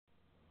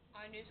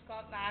I just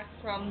got back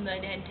from the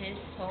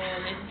dentist, so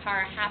this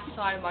entire half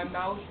side of my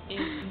mouth is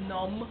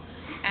numb,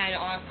 and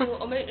I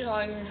feel a bit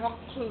like Jacques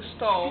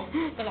Cousteau,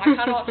 but I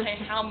cannot say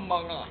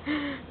hamburger.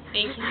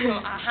 It's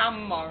a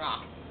hamburger.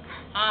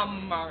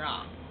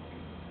 Hamburger.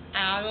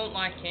 And I don't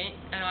like it,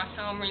 and I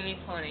sound really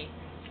funny.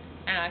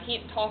 And I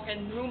keep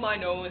talking through my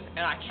nose,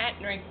 and I can't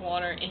drink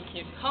water, it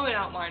keeps coming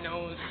out my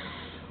nose,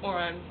 or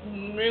I'm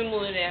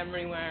dribbling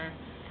everywhere.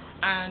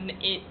 And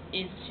it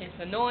is just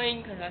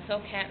annoying because I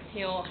still can't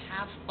feel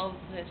half of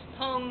this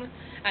tongue,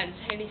 and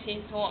Sadie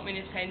seems to want me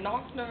to say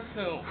Doctor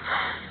Who,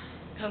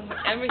 because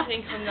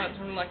everything comes out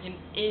sort of like an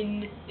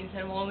N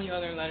instead of all the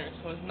other letters,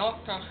 so it's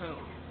Doctor Who.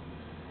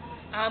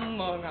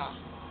 Hamburger.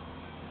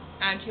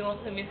 And she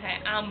wants me to say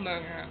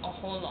hamburger a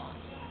whole lot.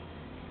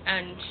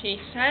 And she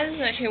says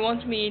that she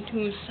wants me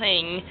to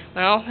sing,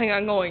 but I don't think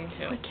I'm going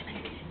to. Wait,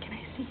 can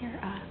I see your,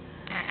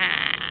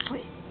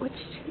 wait, which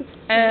tooth?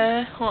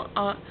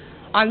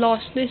 I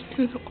lost this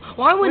tooth.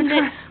 Why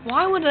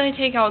would they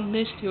take out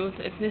this tooth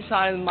if this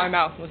side of my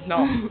mouth was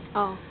numb?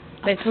 Oh.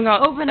 They took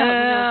out. Open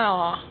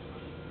up.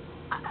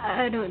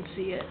 I don't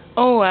see it.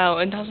 Oh well,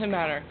 it doesn't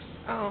matter.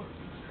 Oh.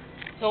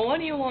 So what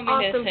do you want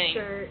me to sing?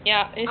 Shirt.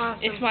 Yeah,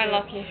 it's my shirt.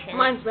 lucky shirt.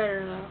 Mine's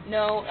better though.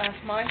 No, that's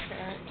my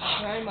shirt.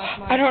 That's very much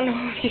my I don't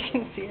know if you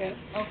can see it.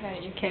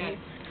 Okay, you can.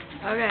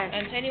 Okay.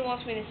 And Teddy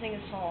wants me to sing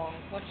a song.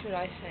 What should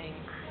I sing?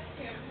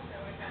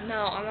 No,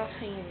 I'm not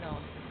singing no.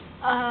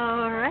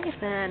 Alright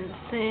then,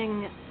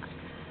 sing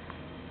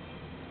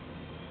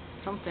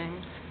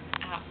something.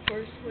 At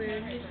first we're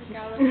just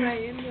galloping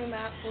and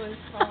that was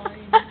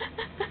fine.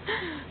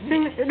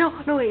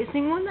 No, wait,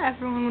 sing one that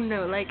everyone would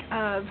know, like,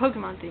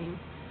 Pokemon theme.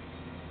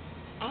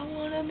 I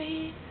wanna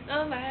be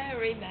the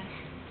very best,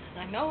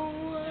 like no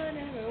one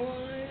ever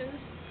was.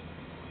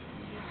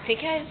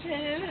 Pikachu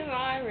is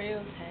my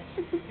real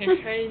test,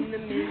 and train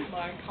them is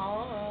my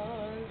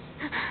cause.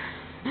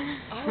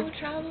 I will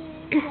travel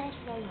across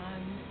the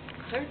land,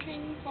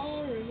 searching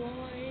far and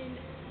wide,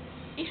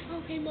 each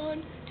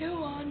Pokemon to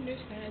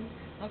understand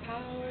a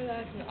power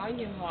that's I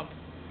give up.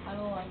 I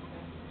don't like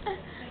that.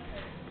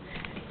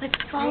 Let's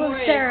follow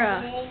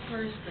Sarah.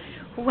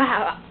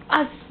 Wow,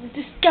 I've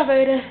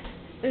discovered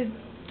a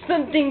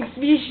something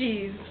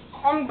species.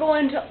 I'm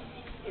going to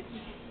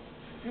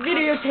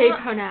videotape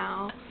her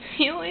now.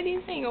 Feel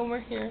anything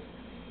over here?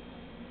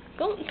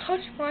 Don't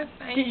touch my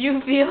face. Did you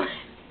feel it?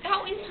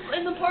 That was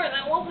in the part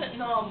that wasn't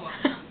numb.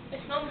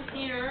 It's numb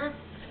here.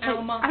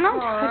 And my I'm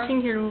not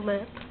touching your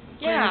lip.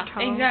 Yeah,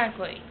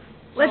 exactly.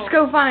 Let's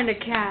go find a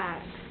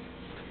cat.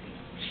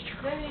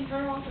 Then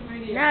turn off the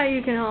video. Now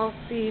you can all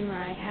see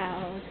my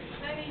house.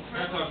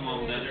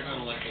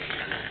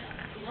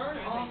 Turn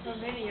off the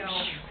video.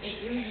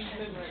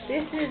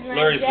 This is my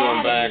Larry's daddy.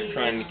 going back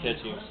trying to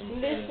catch you.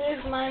 This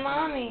is my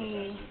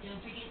mommy.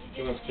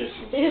 He wants to catch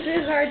you. This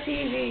is our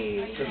TV.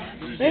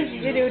 Let's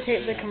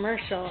videotape the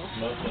commercial.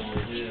 Most of them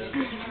are here.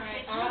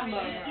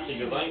 He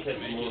goes, I can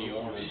catch you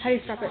more. How do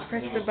you stop it?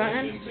 Press the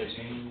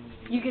button.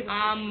 You can.